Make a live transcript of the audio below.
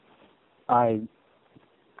I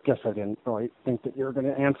guess I didn't really think that you were going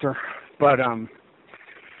to answer, but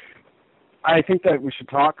I think that we should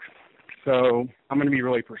talk. So I'm going to be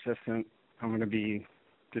really persistent. I'm going to be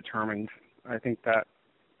determined. I think that,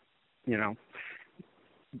 you know,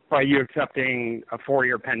 by you accepting a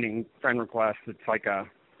 4-year pending friend request, it's like a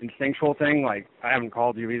instinctual thing. Like, I haven't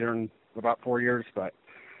called you either in about 4 years, but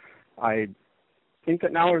I think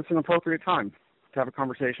that now is an appropriate time to have a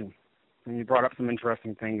conversation. And you brought up some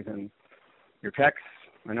interesting things in your text.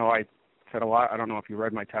 I know I said a lot. I don't know if you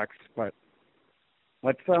read my text, but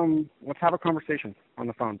let's have a conversation on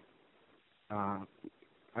the phone.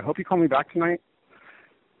 I hope you call me back tonight,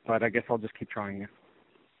 but I guess I'll just keep trying you.